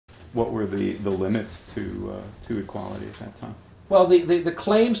what were the limits to equality at that time? Well, the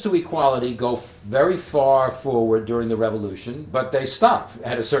claims to equality go very far forward during the Revolution, but they stop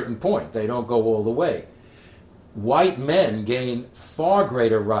at a certain point. They don't go all the way. White men gain far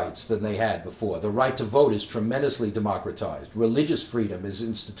greater rights than they had before. The right to vote is tremendously democratized. Religious freedom is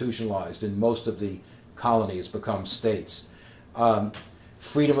institutionalized in most of the colonies, become states.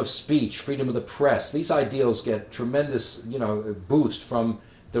 Freedom of speech, freedom of the press, these ideals get tremendous, boost from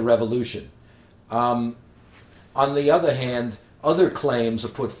the Revolution. On the other hand, other claims are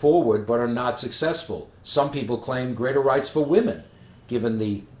put forward but are not successful. Some people claim greater rights for women, given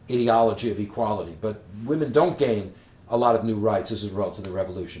the ideology of equality, but women don't gain a lot of new rights as a result of the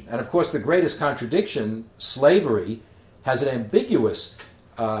Revolution. And of course, the greatest contradiction, slavery, has an ambiguous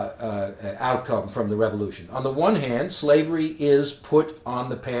outcome from the Revolution. On the one hand, slavery is put on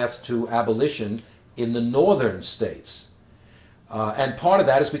the path to abolition in the northern states. And part of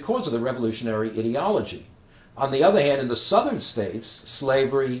that is because of the revolutionary ideology. On the other hand, in the southern states,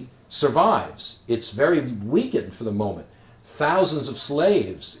 slavery survives. It's very weakened for the moment. Thousands of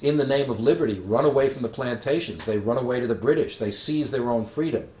slaves, in the name of liberty, run away from the plantations. They run away to the British. They seize their own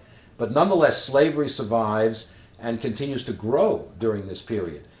freedom. But nonetheless, slavery survives and continues to grow during this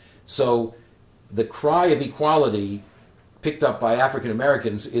period. So the cry of equality picked up by African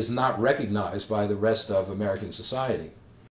Americans is not recognized by the rest of American society.